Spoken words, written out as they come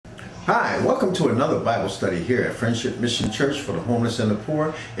Hi, welcome to another Bible study here at Friendship Mission Church for the Homeless and the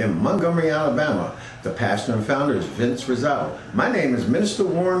Poor in Montgomery, Alabama. The pastor and founder is Vince Rizal. My name is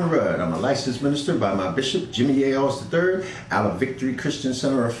Minister.Warren Rudd. I'm a licensed minister by my bishop, Jimmy A. Ellis III, out of Victory Christian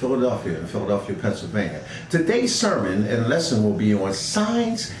Center of Philadelphia, in Philadelphia, Pennsylvania. Today's sermon and lesson will be on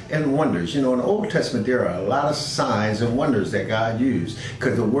signs and wonders. You know, in the Old Testament, there are a lot of signs and wonders that God used,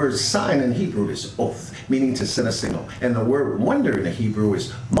 because the word sign in Hebrew is oath, meaning to send a signal. And the word wonder in the Hebrew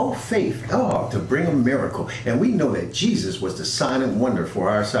is mo faith, to bring a miracle. And we know that Jesus was the sign and wonder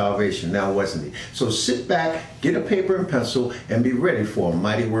for our salvation, now wasn't he? So sit back, get a paper and pencil, and be ready for a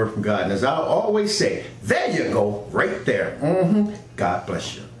mighty word from God. And as I always say, there you go, right there. God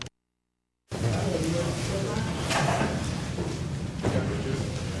bless you.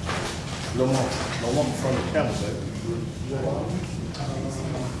 No more from the camera, baby.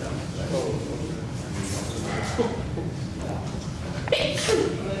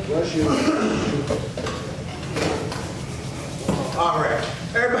 Bless you. All right,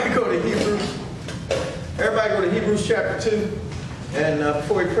 everybody go to Hebrews. Everybody go to Hebrews chapter 2. And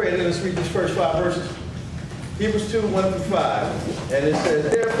before we pray, let's read these first 5 verses. Hebrews 2, 1 through 5. And it says,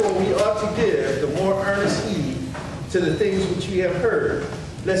 therefore we ought to give the more earnest heed to the things which we have heard,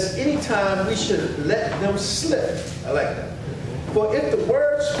 lest any time we should let them slip. I like that. For if the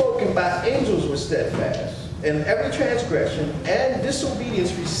word spoken by angels was steadfast, and every transgression and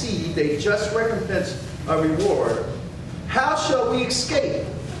disobedience received a just recompense of reward, how shall we escape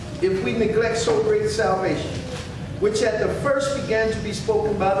if we neglect so great salvation, which at the first began to be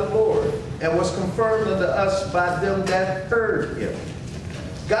spoken by the Lord, and was confirmed unto us by them that heard him?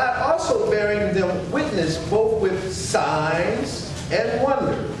 God also bearing them witness both with signs and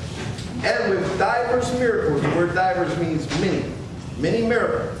wonders, and with divers miracles. The word divers means many, many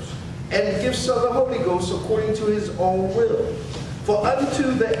miracles, and gifts of the Holy Ghost according to his own will. For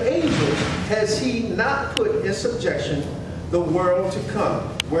unto the angels has he not put in subjection the world to come,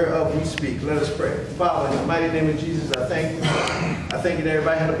 whereof we speak. Let us pray. Father, in the mighty name of Jesus, I thank you. I thank you that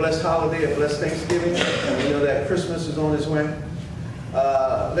everybody had a blessed holiday, a blessed Thanksgiving, and we know that Christmas is on its way.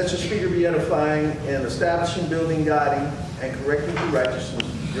 Let your speaker be edifying and establishing, building, guiding, and correcting through righteousness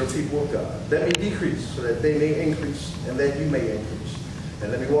your people of God. Let me decrease so that they may increase, and that you may increase.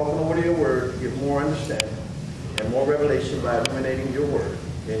 And let me walk in the word of your word, give more understanding and more revelation by illuminating your word.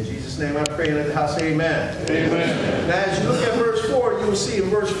 In Jesus' name I pray, and let the house say amen. Amen. Now as you look at verse 4, you will see in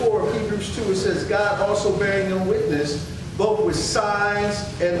verse 4 of Hebrews 2, it says, God also bearing them witness, both with signs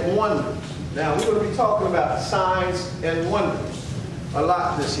and wonders. Now we're going to be talking about signs and wonders a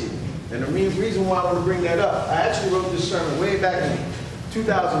lot this evening. And the reason why I want to bring that up, I actually wrote this sermon way back in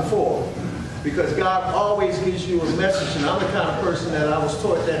 2004. Because God always gives you a message, and I'm the kind of person that I was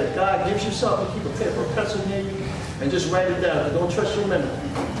taught that if God gives you something, keep a paper and pencil near you and just write it down. Don't trust your memory.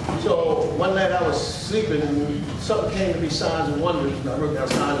 So one night I was sleeping and something came to me, signs and wonders, and I wrote down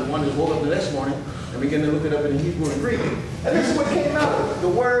signs and wonders, woke up the next morning and began to look it up in Hebrew and Greek. And this is what came out. The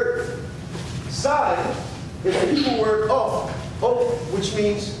word sign is the Hebrew word oath, which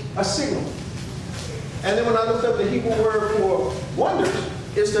means a signal. And then when I looked up the Hebrew word for wonders,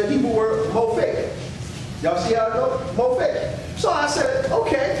 it's the Hebrew word mo faith. Y'all see how it goes? Mo faith. So I said,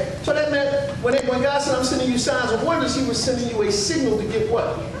 okay. So that meant when God said I'm sending you signs and wonders, he was sending you a signal to get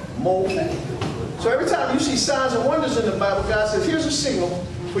what? Mo faith. So every time you see signs and wonders in the Bible, God says, here's a signal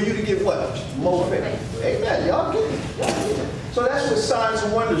for you to get what? Mo faith. Amen. Y'all get it. Y'all get it. So that's what signs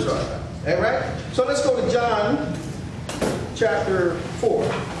and wonders are. All right? So let's go to John chapter 4.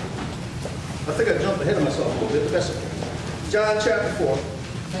 I think I jumped ahead of myself a little bit, but that's okay. John chapter 4.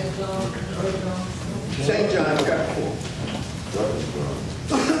 St. John chapter 4.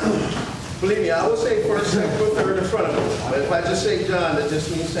 Believe me, I will say first, second, or third in front of it. But if I just say John, that just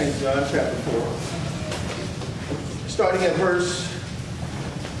means St. John chapter 4. Starting at verse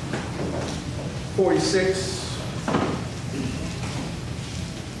 46.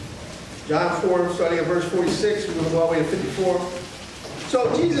 John 4, starting at verse 46. We're going to go all the way to 54.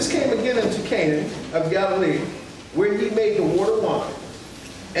 So Jesus came again into Canaan of Galilee, where he made the water wine.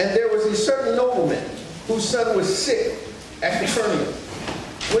 And there was a certain nobleman whose son was sick at Capernaum.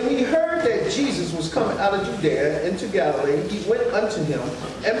 When he heard that Jesus was coming out of Judea into Galilee, he went unto him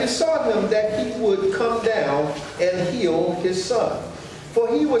and besought him that he would come down and heal his son. For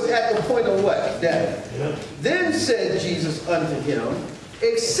he was at the point of what? Death. Yeah. Then said Jesus unto him,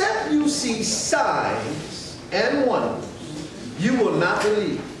 except you see signs and wonders, you will not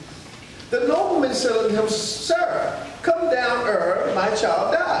believe. The nobleman said unto him, sir, come down, my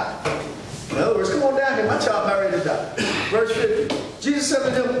child died. In other words, come on down here, my child about ready to die. Verse 50. Jesus said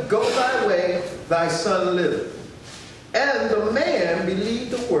to him, go thy way, thy son liveth. And the man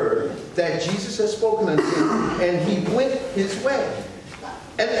believed the word that Jesus had spoken unto him, and he went his way.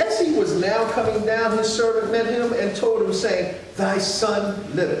 And as he was now coming down, his servant met him and told him, saying, Thy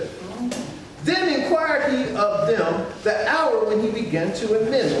son liveth. Then inquired he of them the hour when he began to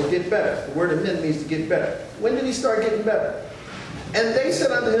amend, or get better. The word amend means to get better. When did he start getting better? And they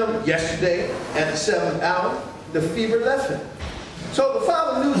said unto him, Yesterday, at the 7th hour, the fever left him. So the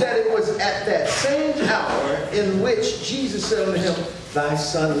father knew that it was at that same hour in which Jesus said unto him, Thy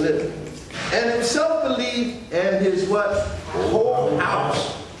son liveth. And himself believed, and his what? Whole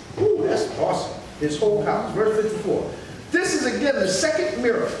house. Ooh, that's awesome. His whole house. Verse 54. This is again the second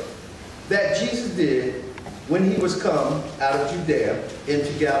miracle that Jesus did when he was come out of Judea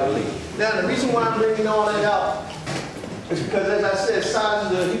into Galilee. Now, the reason why I'm bringing all that out is because, as I said,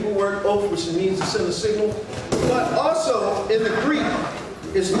 signs is the Hebrew word oath, which means to send a signal. But also, in the Greek,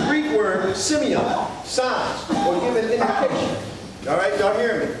 is the Greek word Semeion, signs, or give an indication. All right, y'all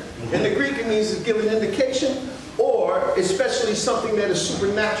hear me? In the Greek, it means to give an indication, or especially something that is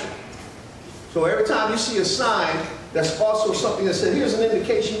supernatural. So every time you see a sign, that's also something that said, here's an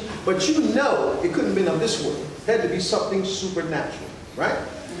indication, but you know it couldn't have been of this world. It had to be something supernatural, right?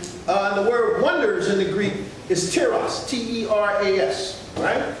 The word wonders in the Greek is Teras, T-E-R-A-S,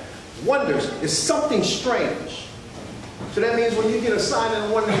 right? Wonders is something strange. So that means when you get a sign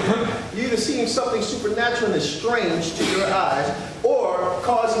and a wonder, you're either seeing something supernatural and is strange to your eyes, or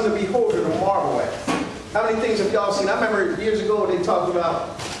causing the beholder to marvel at. How many things have y'all seen? I remember years ago they talked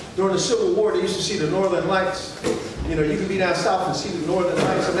about during the Civil War, they used to see the Northern Lights. You know, you could be down south and see the Northern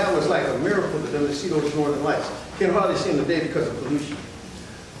Lights, and that was like a miracle to them to see those Northern Lights. Can't hardly see them today because of pollution.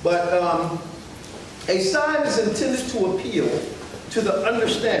 But a sign is intended to appeal to the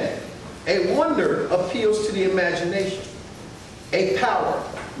understanding. A wonder appeals to the imagination. A power.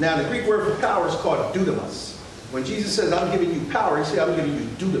 Now, the Greek word for power is called dunamis. When Jesus says, I'm giving you power, he said, I'm giving you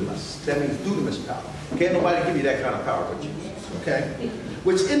dunamis. That means dunamis power. Can't nobody give you that kind of power but Jesus, okay?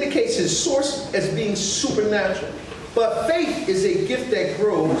 Which indicates his source as being supernatural. But faith is a gift that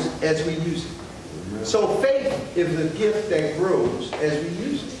grows as we use it. So faith is a gift that grows as we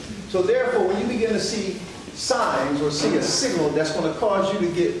use it. So therefore, when you begin to see signs or see a signal that's going to cause you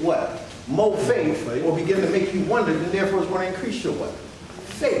to get what? More faith, or begin to make you wonder, then therefore it's going to increase your what?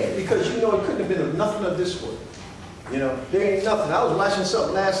 Faith. Because you know it couldn't have been of nothing of this world. You know, there ain't nothing. I was watching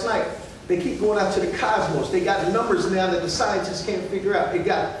something last night. They keep going out to the cosmos. They got numbers now that the scientists can't figure out. They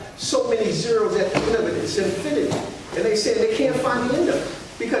got so many zeros at the end of it. It's infinity. And they say they can't find the end of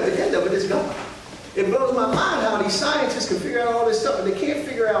it because the end of it is God. It blows my mind how these scientists can figure out all this stuff, and they can't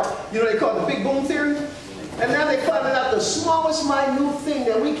figure out, you know, they call it the Big Boom Theory. And now they find out the smallest minute thing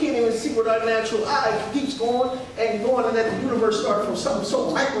that we can't even see with our natural eye keeps going and going, and that the universe starts from something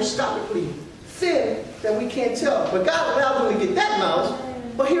so microscopically thin that we can't tell. But God allows them to get that knowledge.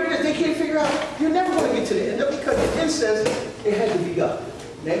 But here it is, they can't figure out. You're never going to get to the end of it because the end says it had to be God.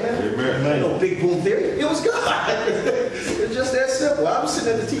 Amen? Amen. No Big Boom Theory. It was God. It's just that simple. I was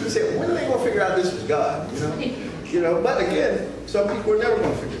sitting at the TV saying, when are they going to figure out this was God? You know, but again, some people are never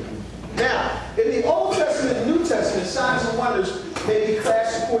going to figure it out. Now, in the Old Testament and New Testament, signs and wonders may be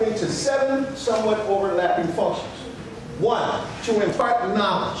classed according to 7 somewhat overlapping functions. 1, to impart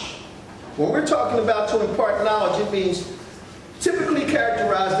knowledge. When we're talking about to impart knowledge, it means typically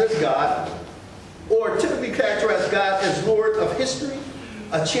characterized as God, or typically characterized God as Lord of history,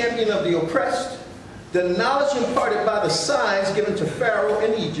 a champion of the oppressed. The knowledge imparted by the signs given to Pharaoh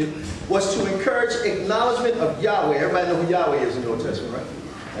in Egypt was to encourage acknowledgement of Yahweh. Everybody know who Yahweh is in the Old Testament,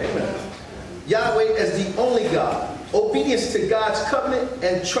 right? Amen. Yahweh as the only God. Obedience to God's covenant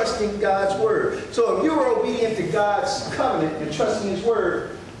and trusting God's word. So if you were obedient to God's covenant and trusting his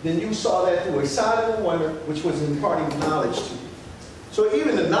word, then you saw that through a sign and a wonder, which was imparting knowledge to you. So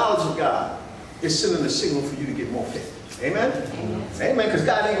even the knowledge of God is sending a signal for you to get more faith. Amen? Amen. Because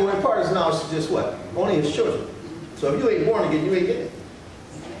God ain't going to impart his knowledge to just what? Only his children. So if you ain't born again, you ain't getting it.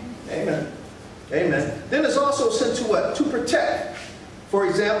 Amen. Amen. Then it's also sent to what? To protect. For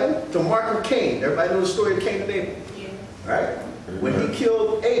example, to mark Cain. Everybody know the story of Cain and Abel? Yeah. Right? When he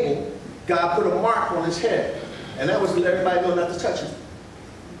killed Abel, God put a mark on his head. And that was to let everybody know not to touch him.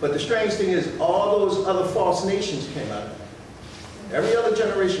 But the strange thing is, all those other false nations came out of that. Every other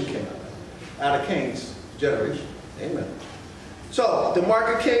generation came out of Cain's generation. Amen. So, the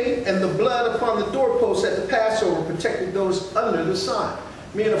mark of Cain and the blood upon the doorpost at the Passover protected those under the sign.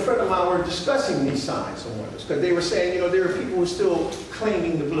 Me and a friend of mine were discussing these signs and wonders, because they were saying, you know, there are people who are still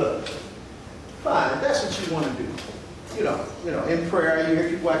claiming the blood. Fine, if that's what you want to do. You know, in prayer, you hear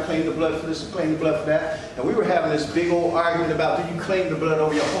people, I claim the blood for this and claim the blood for that. And we were having this big old argument about, do you claim the blood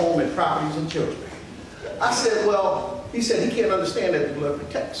over your home and properties and children? I said, well, he said he can't understand that the blood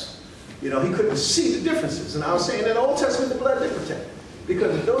protects. You know, he couldn't see the differences. And I was saying in the Old Testament, the blood did protect.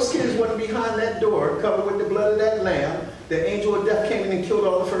 Because if those kids weren't behind that door, covered with the blood of that lamb, the angel of death came in and killed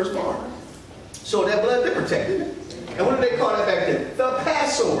all the firstborn. So that blood did protect it. And what did they call that back then? The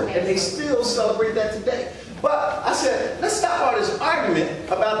Passover. And they still celebrate that today. But I said, let's stop all this argument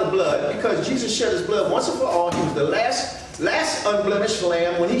about the blood, because Jesus shed his blood once and for all. He was the last unblemished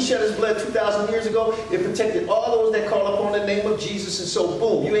lamb. When he shed his blood 2,000 years ago, it protected all those that call upon the name of Jesus. And so,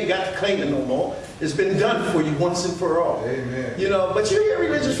 boom, you ain't got to claim it no more. It's been done for you once and for all. Amen. You know, but you hear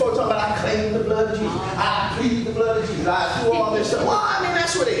religious folks talking about, I claim the blood of Jesus. I plead the blood of Jesus. I do all this stuff. Well, I mean,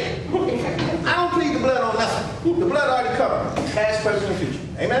 that's what they at. I don't plead the blood on nothing. The blood already covered. Past, present, and future.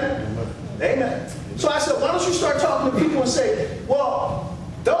 Amen? Amen. So I said, why don't you start talking to people and say, well,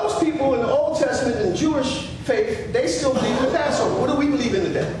 those people in the Old Testament and Jewish faith, they still believe in the Passover. What do we believe in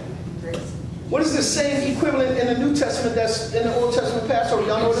today? What is the same equivalent in the New Testament that's in the Old Testament Passover?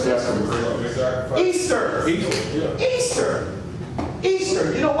 Y'all know what it is? Easter. Easter.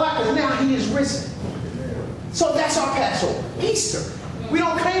 Easter. You know why? Because now he is risen. So that's our Passover. Easter. We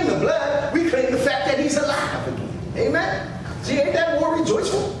don't claim the blood. We claim the fact that he's alive again. Amen? See, ain't that more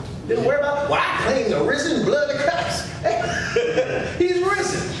rejoiceful? Didn't worry about, well, I claim the risen blood of Christ. He's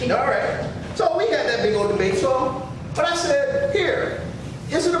risen. All right. So we had that big old debate. So, but I said, here,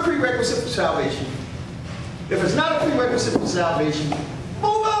 is it a prerequisite for salvation? If it's not a prerequisite for salvation,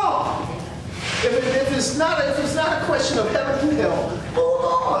 move on. If it's not a question of heaven and hell, move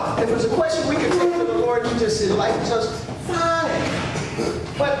on. If it's a question we can take to the Lord, he just enlightens us,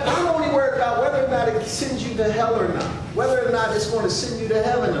 fine. But I'm only worried about whether or not it sends you to hell or not. Whether or not it's going to send you to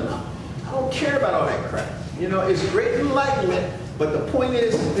heaven or not. I don't care about all that crap. You know, it's great enlightenment, but the point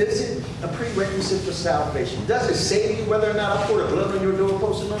is it a prerequisite for salvation? Does it save you whether or not I pour the blood on your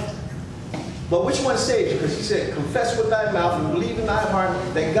doorpost or not? But which one saves you? Because he said, confess with thy mouth and believe in thy heart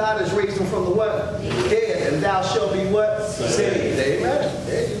that God has raised him from the what? Dead, and thou shalt be what? Saved. Amen.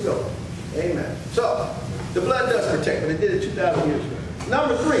 There you go. Amen. So, the blood does protect, but it did it 2,000 years ago.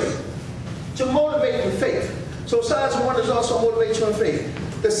 Number 3, to motivate in faith. So signs and wonders also motivate you in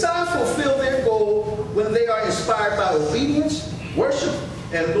faith. The signs fulfill their goal when they are inspired by obedience, worship,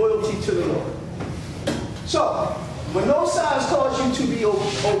 and loyalty to the Lord. So, when those signs cause you to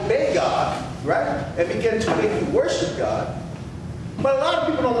obey God, right, and begin to make you worship God, but a lot of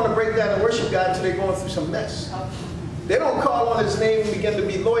people don't want to break down and worship God until they're going through some mess. They don't call on his name and begin to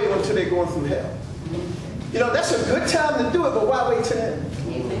be loyal until they're going through hell. You know, that's a good time to do it, but why wait till then?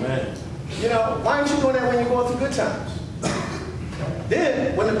 Amen. You know, why aren't you doing that when you're going through good times?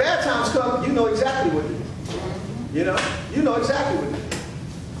 Then, when the bad times come, you know exactly what to do. You know exactly what to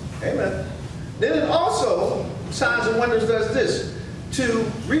do. Amen. Then it also, signs and wonders does this, to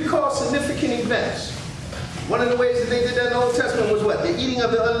recall significant events. One of the ways that they did that in the Old Testament was what? The eating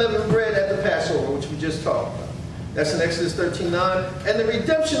of the unleavened bread at the Passover, which we just talked about. That's in Exodus 13:9. And the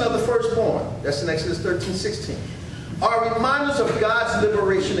redemption of the firstborn. That's in Exodus 13:16. Are reminders of God's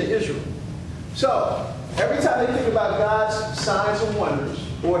liberation of Israel. So, every time they think about God's signs and wonders,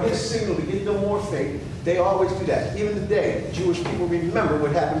 or his signal to get them more faith, they always do that. Even today, Jewish people remember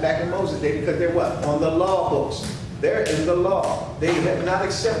what happened back in Moses' day because they're what? On the law books. They're in the law. They have not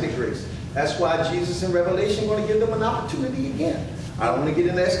accepted grace. That's why Jesus in Revelation is going to give them an opportunity again. I don't want to get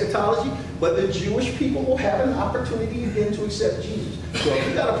into eschatology, but the Jewish people will have an opportunity again to accept Jesus. So if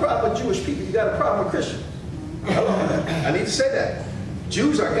you got a problem with Jewish people, you got a problem with Christians. Hello? I need to say that.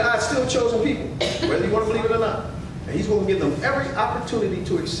 Jews are God's still chosen people, whether you want to believe it or not. And he's going to give them every opportunity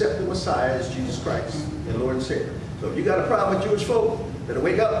to accept the Messiah as Jesus Christ and Lord and Savior. So if you got a problem with Jewish folk, better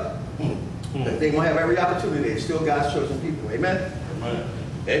wake up. They won't have every opportunity. They're still God's chosen people. Amen? Amen.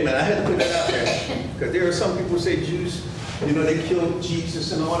 Amen. I had to put that out there. Because there are some people who say Jews, you know, they killed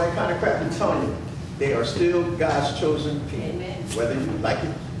Jesus and all that kind of crap. I'm telling you, they are still God's chosen people. Amen. Whether you like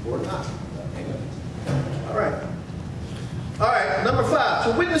it or not. Amen. All right. All right, number 5,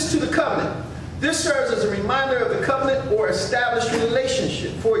 to witness to the covenant. This serves as a reminder of the covenant or established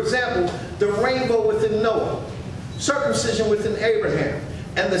relationship. For example, the rainbow within Noah, circumcision within Abraham,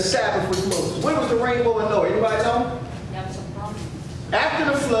 and the Sabbath with Moses. When was the rainbow in Noah? Anybody know? That was a promise. After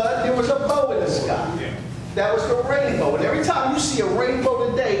the flood, there was a bow in the sky. That was the rainbow. And every time you see a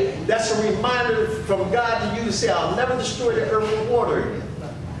rainbow today, that's a reminder from God to you to say, I'll never destroy the earth with water again.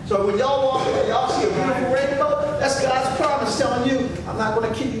 So when y'all walk in and y'all see a beautiful rainbow, that's God's promise telling you, I'm not going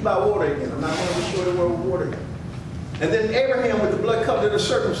to kill you by water again. I'm not going to destroy the world with water again. And then Abraham with the blood covenant of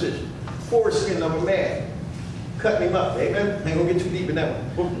circumcision, foreskin of a man, cutting him up. Amen? Ain't going to get too deep in that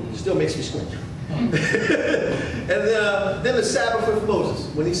one. Still makes me squint. And then the Sabbath with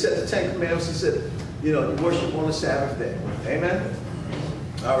Moses. When he set the 10 Commandments, he said, you know, you worship on the Sabbath day. Amen?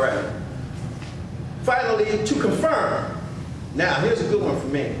 All right. Finally, to confirm. Now, here's a good one for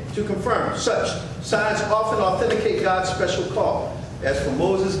me. To confirm. Such signs often authenticate God's special call, as for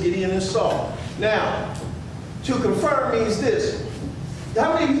Moses, Gideon, and Saul. Now, to confirm means this.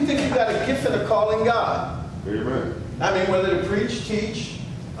 How many of you think you got a gift and a call in God? Amen. I mean, whether to preach, teach,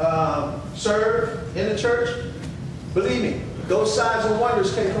 serve in the church, believe me, those signs and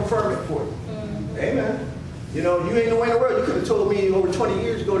wonders can confirm it for you. Amen. You know, you ain't no way in the world. You could have told me over 20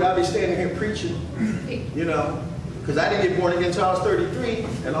 years ago that I'd be standing here preaching, you know, because I didn't get born again until I was 33,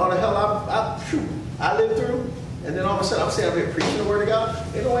 and all the hell I lived through, and then all of a sudden I'm standing here preaching the word of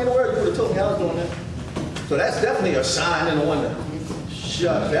God. Ain't no way in the world you could have told me I was doing that. So that's definitely a sign and a wonder.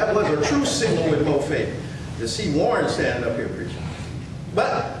 Shucks, that was a true signal with more faith to see Warren standing up here preaching.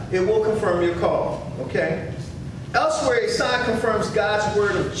 But it will confirm your call, okay? Elsewhere, a sign confirms God's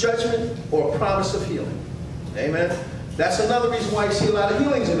word of judgment or promise of healing. Amen? That's another reason why you see a lot of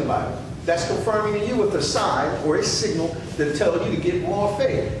healings in the Bible. That's confirming to you with a sign or a signal that tells you to get more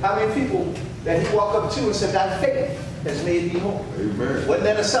faith. How many people that he walked up to and said, "That faith has made me whole"? Amen. Wasn't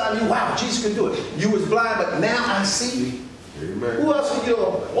that a sign? Wow, Jesus could do it. You was blind, but now I see. Amen. Who else would you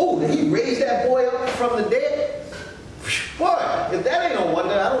know? Oh, did he raise that boy up from the dead? Boy, if that ain't no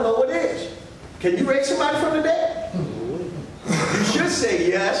wonder, I don't know what is. Can you raise somebody from the dead? You should say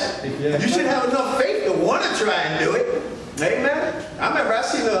yes. You should have enough faith to want to try and do it. Amen. I remember I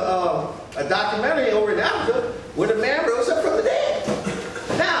seen a documentary over in Africa where the man rose up from the dead.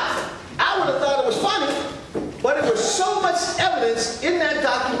 Now, I would have thought it was funny, but it was so much evidence in that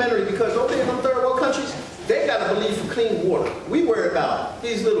documentary because over there in them third world countries, they got to believe for clean water. We worry about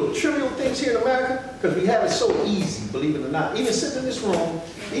these little trivial things here in America because we have it so easy, believe it or not. Even sitting in this room,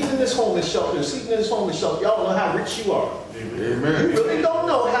 even in this homeless shelter, sleeping in this homeless shelter, y'all know how rich you are. Amen. You really don't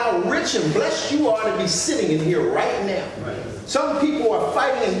know how rich and blessed you are to be sitting in here right now. Some people are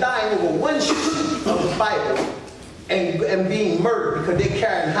fighting and dying over one sheet of the Bible and being murdered because they're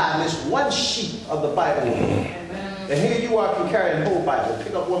carrying high this one sheet of the Bible. And here you are can carry the whole Bible,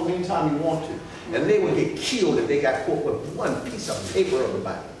 pick up one anytime you want to. And they would get killed if they got caught with one piece of paper of the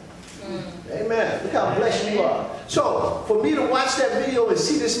Bible. Amen. Look how blessed you are. So, for me to watch that video and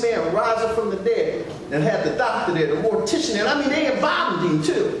see this man rise up from the dead and have the doctor there, the mortician there, I mean, they embalmed him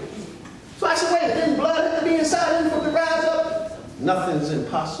too. So I said, wait, didn't blood have to be inside him for him to rise up? Nothing's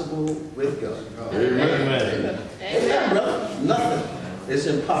impossible with God. Amen. Amen. Amen, brother. Nothing is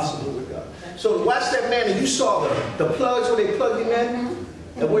impossible with God. So to watch that man, and you saw the plugs where they plugged him in,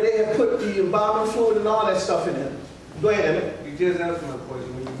 and where they had put the embalming fluid and all that stuff in him. Go ahead, Emmett. You just answered my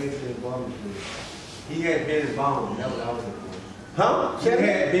question when you mentioned embalming fluid. He had been embalmed. That was all the question. Huh? He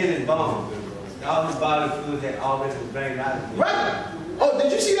had been embalmed. All his body fluid had already been drained out of him. Right. Oh,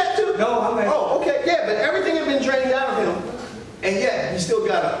 did you see that too? No, I'm not. Oh, okay. Yeah, but everything had been drained out of him. And yet, he still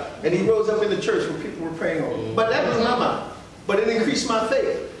got up. And he rose up in the church where people were praying over him. But that blew my mind. But it increased my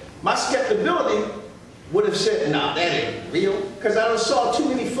faith. My skepticism would have said, nah, that ain't real. Because I saw too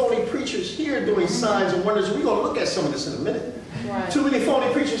many phony preachers here doing signs and wonders. We're going to look at some of this in a minute. Right. Too many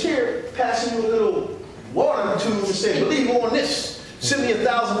phony preachers here passing you a little water tube and saying, believe on this. Send me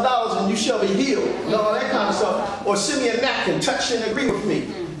 $1,000 and you shall be healed. And all that kind of stuff. Or send me a napkin, touch and agree with me.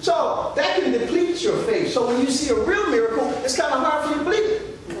 So that can deplete your faith. So when you see a real miracle, it's kind of hard for you to believe it.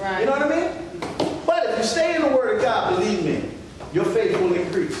 Right. You know what I mean? But if you stay in the Word of God, believe me, your faith will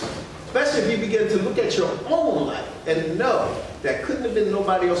increase. Especially if you begin to look at your own life and know that couldn't have been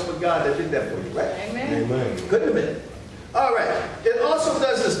nobody else but God that did that for you, right? Amen. Amen. Couldn't have been. All right. It also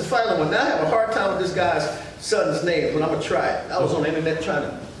does this, the final one. Now I have a hard time with this guy's son's name, but I'm going to try it. I was on the internet trying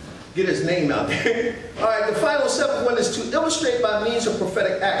to get his name out there. All right. The final seventh one is to illustrate by means of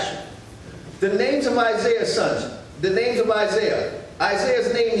prophetic action. The names of Isaiah's sons. The names of Isaiah.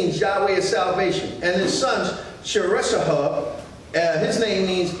 Isaiah's name means Yahweh is salvation. And his sons, Shereshahah, his name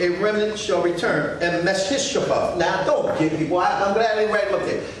means a remnant shall return. And Meshishapah. Now, don't get me, boy. I'm glad I didn't write them up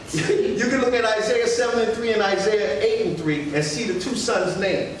there. You can look at Isaiah 7:3 and Isaiah 8:3 and see the two sons'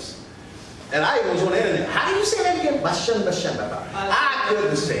 names. And I even was on the internet. How do you say that again? I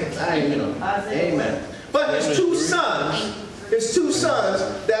couldn't say it. Amen. But his two sons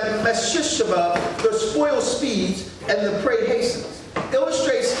that Meshishapah, the spoil speeds and the prey hastens,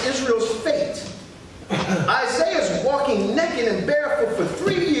 illustrates Israel's fate. Isaiah's walking naked and barefoot for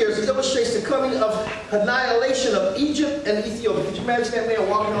 3 years illustrates the coming of annihilation of Egypt and Ethiopia. Could you imagine that man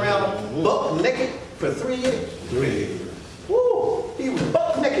walking around buck naked for 3 years? 3 years. Woo! He was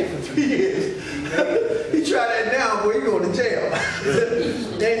buck naked for 3 years. He tried that now, boy, you're going to jail.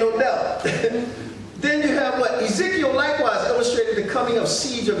 There ain't no doubt. Then you have what? Ezekiel likewise illustrated the coming of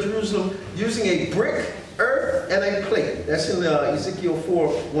siege of Jerusalem using a brick, earth, and a plate. That's in Ezekiel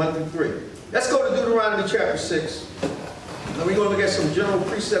 4:1-3. Let's go to Deuteronomy chapter 6. And we're going to look at some general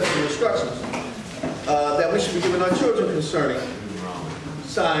precepts and instructions that we should be giving our children concerning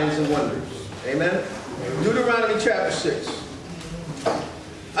signs and wonders. Amen? Deuteronomy chapter 6.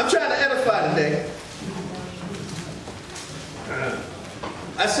 I'm trying to edify today.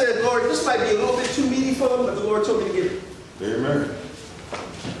 I said, Lord, this might be a little bit too meaty for them, but the Lord told me to give it. Amen.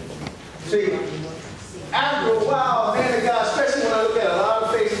 See, after a while, man of God, especially when I look at a lot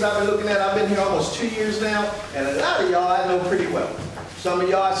of faces I've been looking at, I've been here almost 2 years now, and a lot of y'all I know pretty well. Some of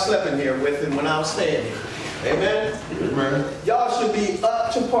y'all I slept in here with and when I was staying here. Amen? Amen. Y'all should be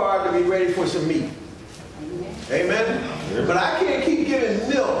up to par to be ready for some meat. Amen? But I can't keep giving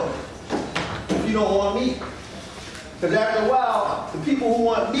milk if you don't want meat. Because after a while, the people who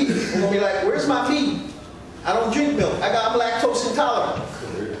want meat are going to be like, where's my meat? I don't drink milk. I'm lactose intolerant.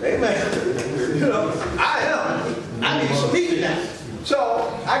 Amen. You know, I am. I need some meat now.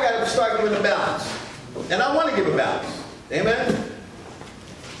 So I got to start giving a balance. And I want to give a balance. Amen.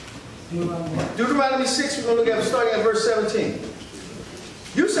 Deuteronomy 6, we're going to look at starting at verse 17.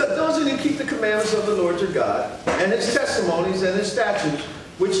 You shall diligently keep the commandments of the Lord your God, and his testimonies and his statutes,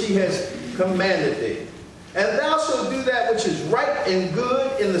 which he has commanded thee. And thou shalt do that which is right and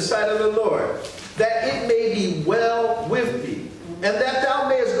good in the sight of the Lord, that it may be well with thee, and that thou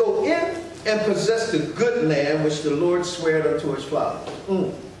mayest go in and possess the good land which the Lord sware unto his fathers.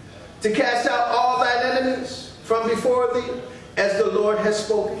 To cast out all thine enemies from before thee, as the Lord has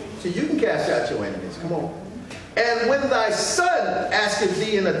spoken. So you can cast out your enemies. Come on. And when thy son asketh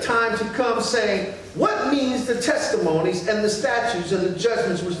thee in a time to come, saying, what means the testimonies and the statutes and the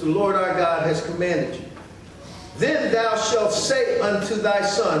judgments which the Lord our God has commanded you? Then thou shalt say unto thy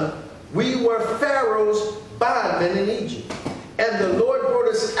son, we were Pharaoh's bondmen in Egypt, and the Lord brought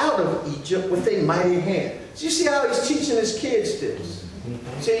us out of Egypt with a mighty hand. So you see how he's teaching his kids this?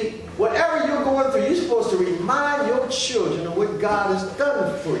 See, whatever you're going through, you're supposed to remind your children of what God has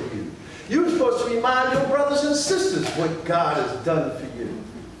done for you. You're supposed to remind your brothers and sisters what God has done for you.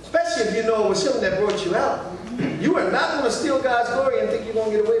 Especially if you know it was him that brought you out. You are not going to steal God's glory and think you're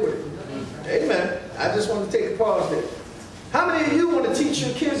going to get away with it. Amen. I just want to take a pause there. How many of you want to teach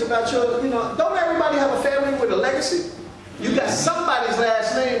your kids about your, don't everybody have a family with a legacy? You got somebody's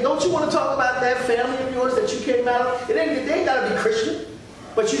last name. Don't you want to talk about that family of yours that you came out of? They ain't got to be Christian,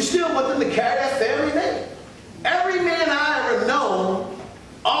 but you still want them to carry that family name. Every man I ever known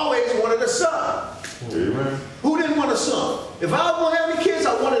always wanted a son. Amen. Who didn't want a son? If I was going to have any kids,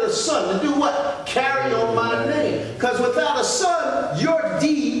 I wanted a son to do what? Carry on my name. Because without a son, your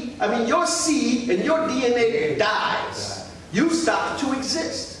seed and your DNA dies. You stop to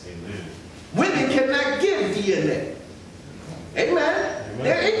exist. Amen. Women cannot give DNA. Amen. Amen.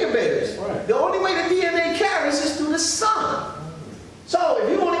 They're incubators. Right. The only way the DNA carries is through the son. So if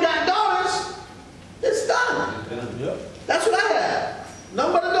you only got daughters, it's done. Yep. That's what I have.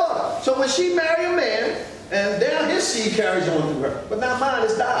 None but a daughter. So when she marry a man, and then his seed carries on through her. But now mine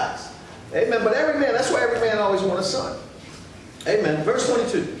is dies. Amen. But every man, that's why every man always wants a son. Amen. Verse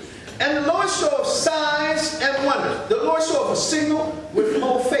 22. And the Lord showeth signs and wonders. The Lord showeth a signal with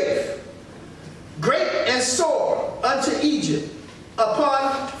no faith. Great and sore unto Egypt,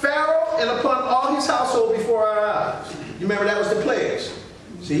 upon Pharaoh and upon all his household before our eyes. You remember that was the plagues.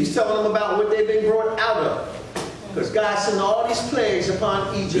 See, he's telling them about what they've been brought out of. Because God sent all these plagues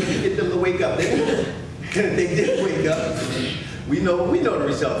upon Egypt to get them to wake up. They did wake up. We know the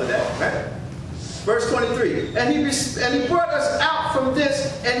result of that, right? Verse 23. And he brought us out from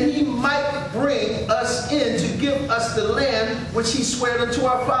this, and he might bring us in to give us the land which he sware unto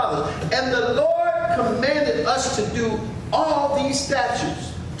our fathers. And the Lord commanded us to do all these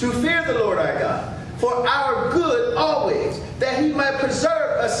statutes, to fear the Lord our God, for our good always, that he might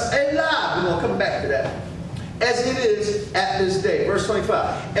preserve us alive. We're going to come back to that. As it is at this day. Verse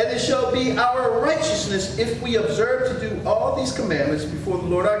 25. And it shall be our righteousness if we observe to do all these commandments before the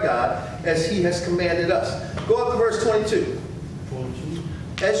Lord our God, as he has commanded us. Go up to verse 22.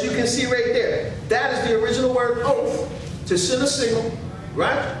 As you can see right there, that is the original word oath, to send a signal,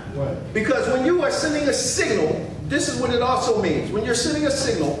 right? Because when you are sending a signal, this is what it also means. When you're sending a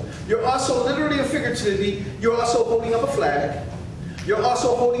signal, you're also literally and figuratively, you're also holding up a flag. You're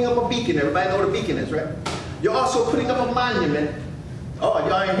also holding up a beacon. Everybody know what a beacon is, right? You're also putting up a monument. Oh,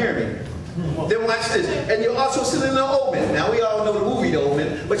 y'all ain't hearing me. Then watch this. And you're also sending an omen. Now, we all know the movie, The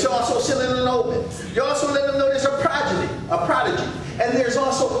Omen, but you're also sending an omen. You're also letting them know there's a prodigy. And there's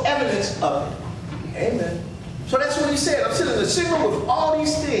also evidence of it. Amen. So that's what he said. I'm sending a signal with all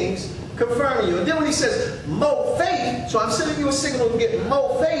these things confirming you. And then when he says, more faith, so I'm sending you a signal to get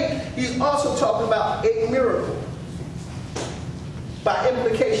more faith, he's also talking about a miracle. By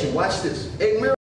implication, watch this. A miracle